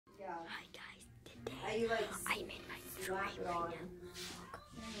you like. I'm in my drive right now.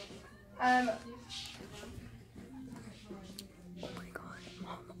 now. Oh my god.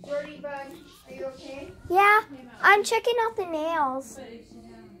 Jordy Bug, are you okay? Yeah, I'm checking out the nails.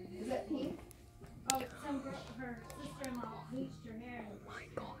 Is that pink? Oh, her sister-in-law bleached her hair. Oh my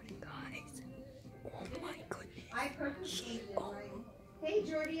god, guys. Oh my goodness. I purposely did mine. Hey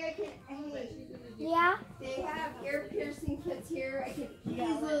Jordy, I can. Hey. Yeah? They have ear piercing kits here. I can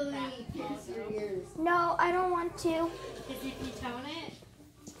easily pierce your ears. No, I don't want to. Because if you tone it,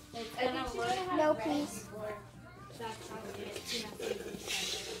 it's gonna look. No, please. That's probably it. She has to do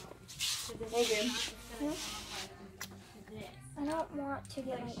that. Hey, babe. I don't want to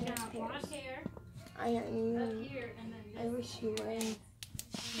get my Like, ears now blonde pierced. hair I up here, and then this. wish you would.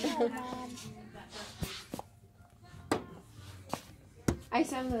 Yeah, Mom. I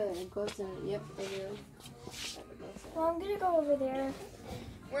saw the gloves in it. Yep, I do. Well, I'm gonna go over there.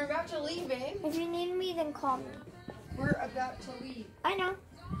 We're about to leave, babe. If you need me, then call me. We're about to leave. I know.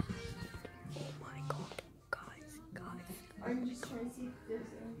 Oh my god, guys. I'm just trying to see if there's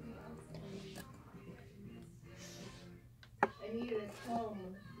anything else. I need a comb.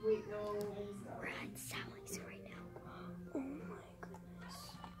 Wait, no. We're at Sally's right now. Oh my goodness.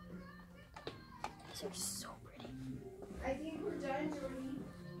 These are so pretty. I think we're done, Jordy.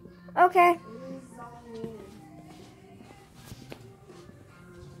 Okay. This is all needed.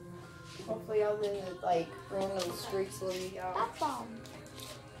 Hopefully all the, like, random streaks will be out. Bath bomb.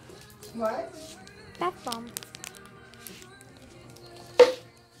 What? Bath bomb.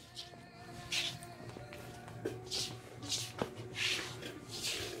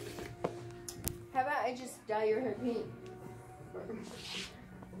 How about I just dye your hair pink?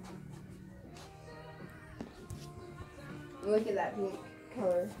 Look at that pink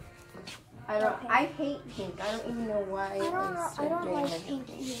color. I hate pink. I don't even know why. I don't like pink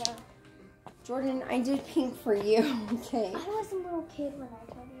either. Jordan, I did pink for you, okay? I was a little kid when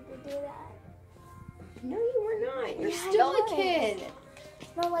I told you to do that. No, you were not. You're Yeah, I still a was. kid.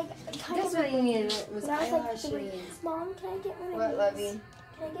 No, like, kind That's of. what you needed was When I was like 3. eyelashes. Mom, can I get one of What, these? Lovey?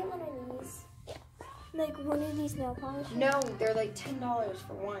 Can I get one of these? Like one of these nail polishes? No, they're like $10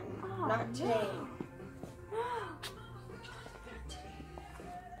 for one. Oh, Not today.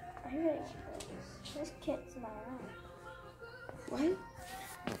 I really want this. This kit's my own. What?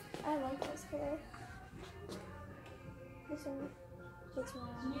 I like this color. This one fits my own.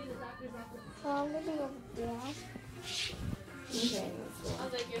 Well, I'm gonna go with this. Okay. I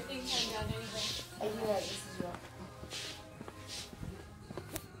was like, your thing turned down anyway. I do have this as well.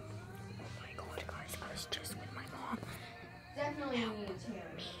 Oh my god, guys, I was just with my mom. Definitely need a tan.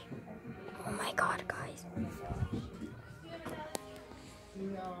 Oh my god, guys.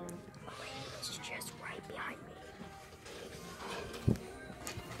 No. It's just right behind me.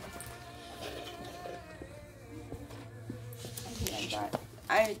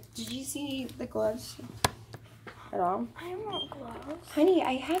 Did you see the gloves at all? I want gloves. Honey,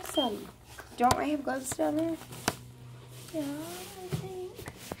 I have some. Don't I have gloves down there? Yeah, I think.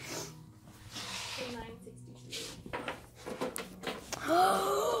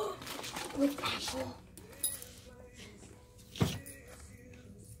 With apple.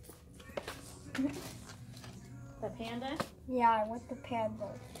 The panda? Yeah, I want the panda.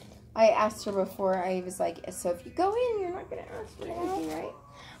 I asked her before. I was like, so if you go in, you're not going to ask for anything, right?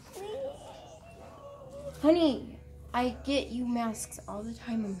 Honey, I get you masks all the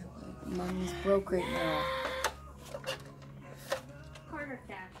time. And mine's broke right now. Carter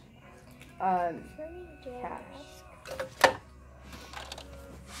Cash. Cash.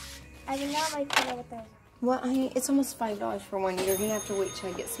 I did not like to with those. Well, honey, it's almost $5 for one. You're going to have to wait till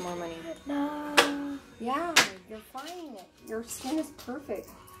I get some more money. No. Yeah, you're fine. Your skin is perfect.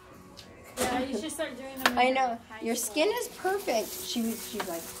 Yeah, you should start doing them. I know. Your skin is perfect. She's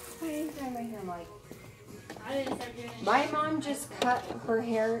like, why are you doing my hair? I'm like, I didn't start doing it. my mom just cut her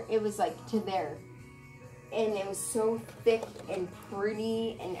hair. It was like to there. And it was so thick and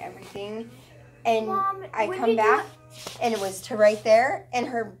pretty and everything. And Mom, I when come did back and it was to right there. And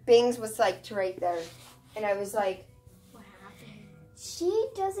her bangs was like to right there. And I was like, What happened? She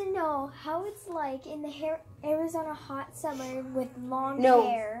doesn't know how it's like in the Arizona hot summer with long No.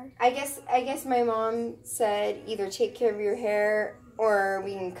 hair. I guess my mom said either take care of your hair or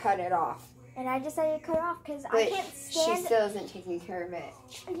we can cut it off. And I decided to cut it off because I But can't she stand. still isn't taking care of it.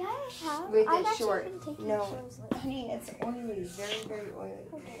 Yeah, I have. With I've it actually short. been taking No, photos lately. honey, it's oily, very, very oily.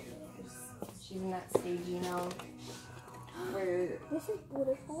 Okay. She's in that stage, you know, where This is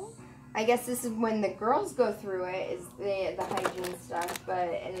beautiful. I guess this is when the girls go through it, is the hygiene stuff,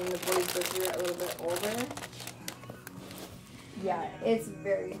 and then the boys go through it a little bit older. Yeah, it's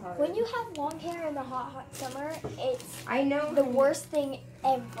very hard. When you have long hair in the hot summer, it's I know the worst thing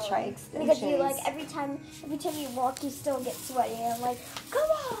ever. Try extensions. Because you like every time you walk, you still get sweaty. And I'm like, come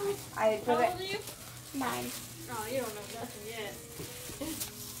on. I How put old are you? 9. Oh, you don't know nothing yet.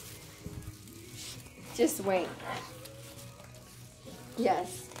 Just wait.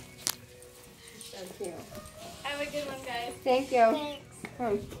 Yes. Thank you. Have a good one, guys. Thank you. Thanks.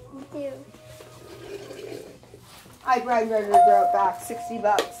 Come. You too. I'd rather grow it back. $60.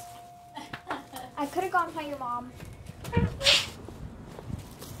 I could have gone by your mom.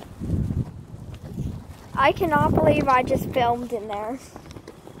 I cannot believe I just filmed in there.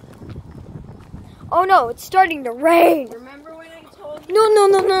 Oh no, it's starting to rain. Remember when I told you?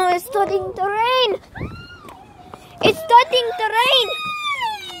 No, it's starting to rain. It's starting to rain.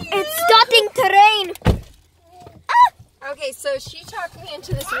 It's starting to rain. Okay, so she talked me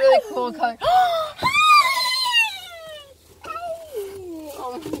into this really cool color.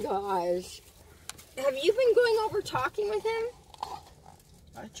 Oh my gosh. Have you been going over talking with him?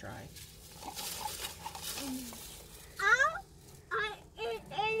 I try.